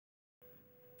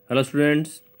Hello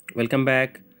students, welcome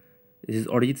back. This is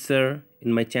Arijit sir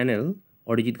in my channel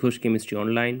Arijit Ghosh Chemistry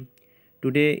Online.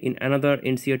 Today in another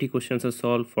NCERT questions are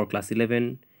solved for class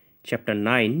 11 chapter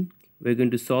 9. We're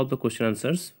going to solve the question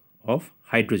answers of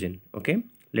hydrogen. Okay,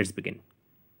 let's begin.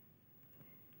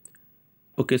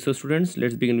 Okay, so students,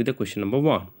 let's begin with the question number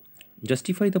 1.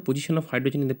 Justify the position of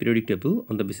hydrogen in the periodic table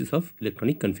on the basis of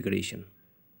electronic configuration.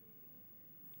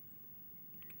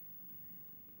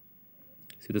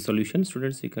 See the solution,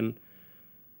 students. You can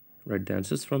write the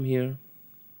answers from here.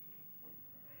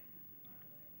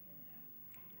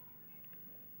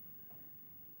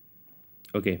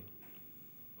 Okay.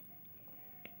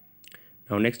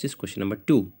 Now next is question number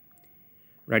 2.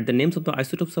 Write the names of the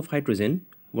isotopes of hydrogen.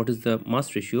 What is the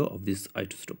mass ratio of these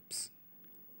isotopes?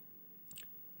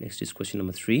 Next is question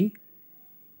number 3.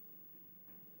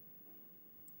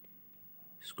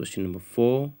 This is question number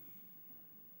 4.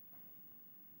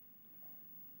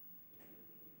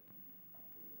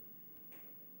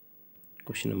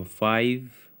 Question number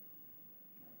 5.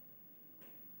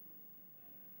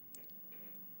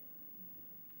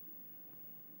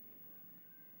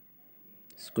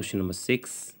 This is question number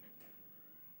 6.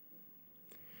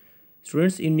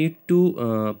 Students, you need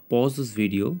to pause this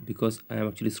video because I am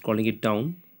actually scrolling it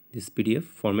down, this PDF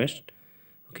format.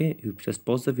 Okay, you just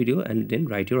pause the video and then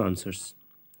write your answers.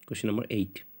 Question number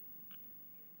 8.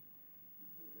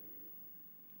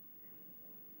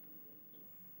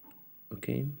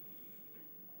 Okay.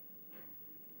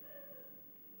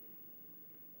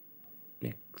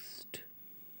 Next.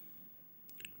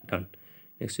 Done.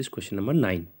 Next is question number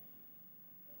 9.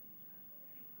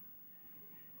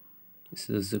 This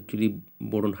is actually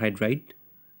boron hydride,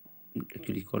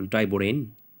 actually called diborane.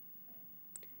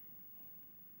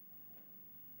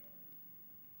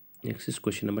 Next is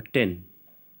question number 10.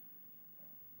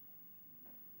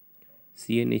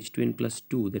 CnH2n plus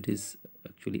 2, that is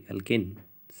actually alkane.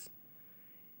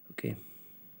 Okay.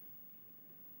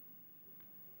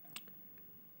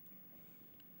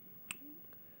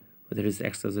 Whether it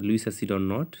acts as a Lewis acid or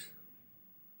not.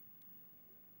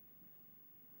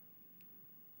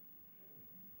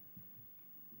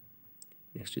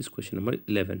 Next is question number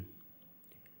 11.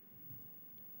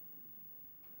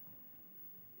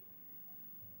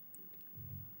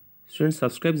 Students,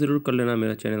 subscribe जरूर कर लेना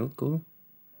मेरा channel को.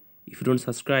 If you don't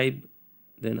subscribe,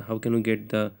 then how can you get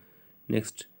the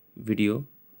next video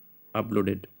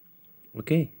uploaded?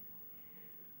 Okay.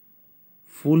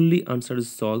 Fully answer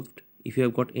is solved. If you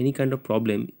have got any kind of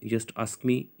problem, you just ask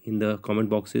me in the comment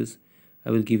boxes.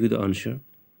 I will give you the answer.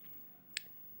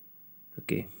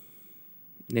 Okay.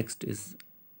 Next is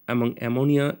among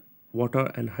ammonia,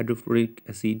 water and hydrofluoric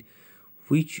acid,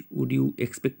 which would you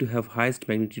expect to have highest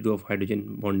magnitude of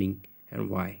hydrogen bonding and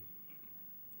why?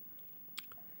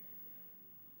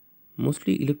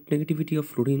 Mostly electronegativity of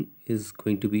fluorine is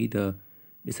going to be the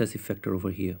decisive factor over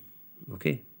here.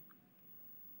 Okay.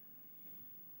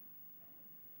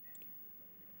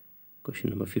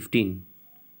 Question number 15.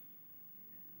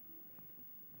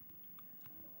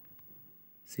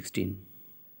 16.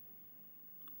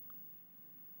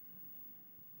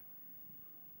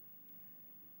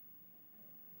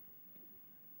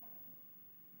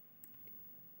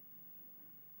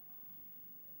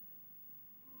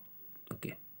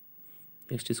 Okay.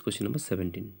 Next is question number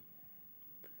 17.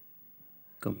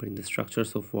 Comparing the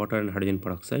structures of water and hydrogen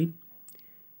peroxide.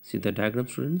 See the diagram,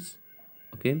 students.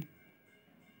 Okay.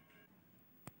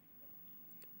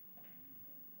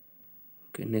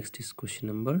 Okay, next is question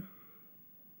number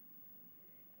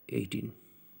 18.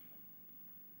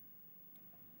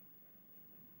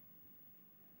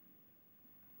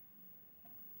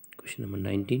 Question number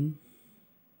 19.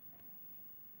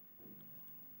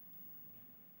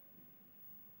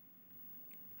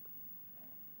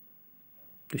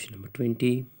 Question number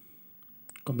 20.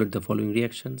 Complete the following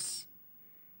reactions.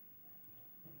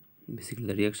 Basically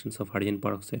the reactions of hydrogen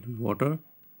peroxide and water.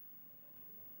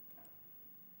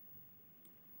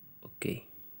 Okay.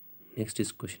 Next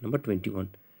is question number 21.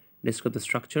 Describe the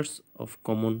structures of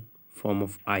common form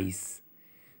of ice.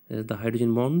 There's the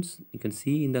hydrogen bonds you can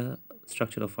see in the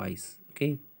structure of ice.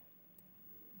 Okay.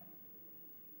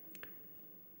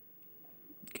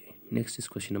 Okay. Next is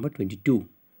question number 22.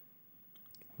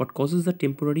 What causes the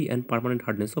temporary and permanent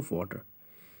hardness of water?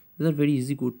 These are very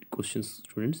easy good questions,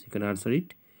 students. You can answer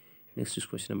it. Next is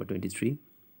question number 23.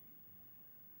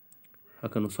 How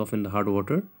can you soften the hard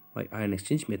water? By ion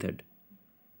exchange method.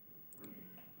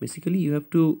 Basically, you have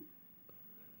to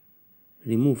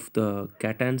remove the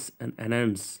cations and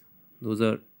anions. Those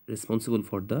are responsible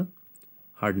for the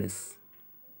hardness.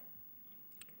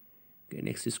 Okay,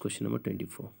 next is question number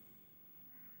 24.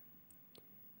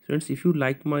 Friends, if you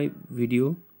like my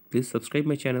video, please subscribe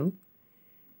my channel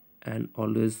and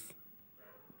always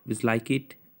please like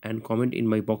it and comment in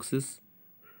my boxes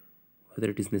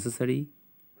whether it is necessary.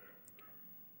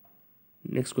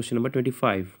 Next question number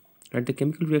 25. Write the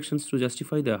chemical reactions to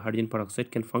justify the hydrogen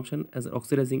peroxide can function as an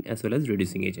oxidizing as well as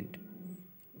reducing agent.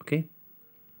 Okay.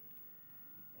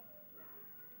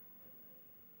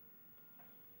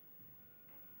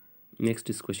 Next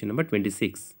is question number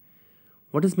 26.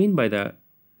 What is meant by the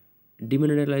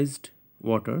demineralized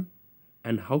water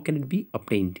and how can it be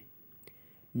obtained?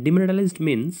 Demineralized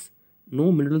means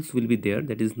no minerals will be there,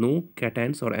 that is no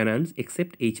cations or anions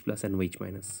except H plus and OH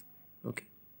minus. Okay.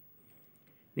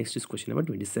 Next is question number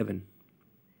 27.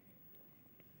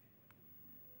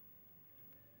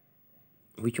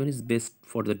 Which one is best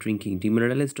for the drinking,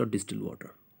 demineralized or distilled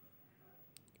water?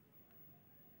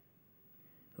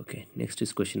 Okay, next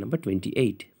is question number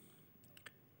 28.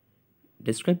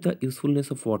 Describe the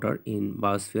usefulness of water in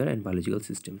biosphere and biological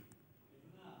system.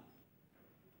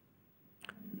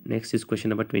 Next is question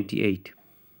number 28.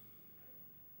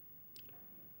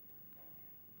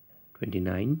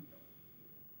 29.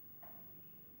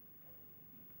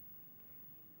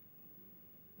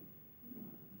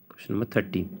 Question number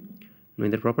 30.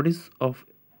 Knowing the properties of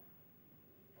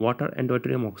water and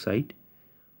deuterium oxide,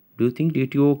 do you think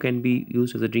DTO can be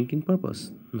used as a drinking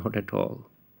purpose? Not at all.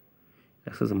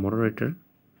 Acts as a moderator.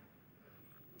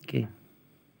 Okay.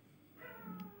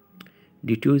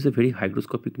 DTO is a very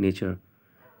hygroscopic nature.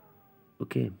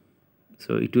 Okay.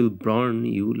 So it will burn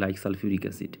you like sulfuric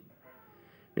acid.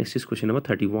 Next is question number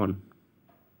 31.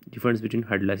 Difference between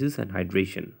hydrolysis and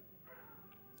hydration.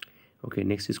 Okay.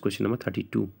 Next is question number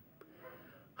 32.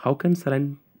 How can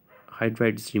saline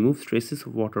hydrides remove traces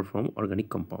of water from organic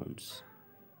compounds?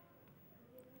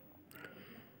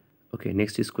 Okay,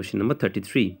 next is question number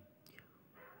 33.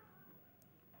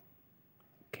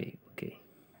 Okay.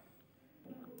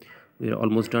 We are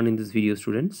almost done in this video,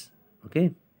 students.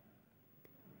 Okay.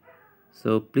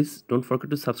 So please don't forget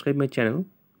to subscribe my channel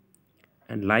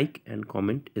and like and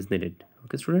comment is needed.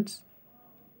 Okay, students.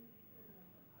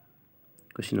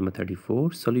 Question number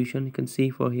 34, solution you can see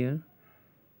for here.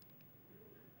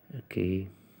 Okay.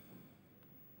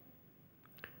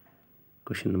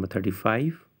 Question number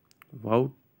 35.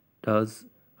 How does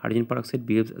hydrogen peroxide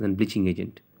behaves as a bleaching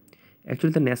agent?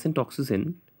 Actually, the nascent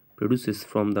oxygen produces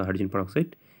from the hydrogen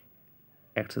peroxide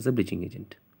acts as a bleaching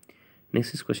agent.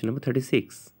 Next is question number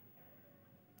 36.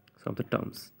 Some of the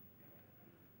terms.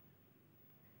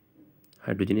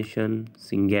 Hydrogenation,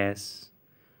 syngas,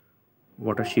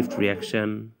 water shift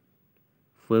reaction,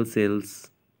 fuel cells.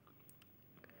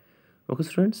 Okay,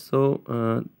 students.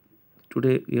 So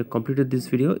today we have completed this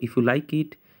video. If you like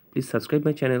it, please subscribe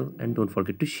my channel and don't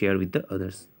forget to share with the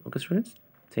others. Okay, students.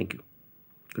 Thank you.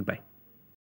 Goodbye.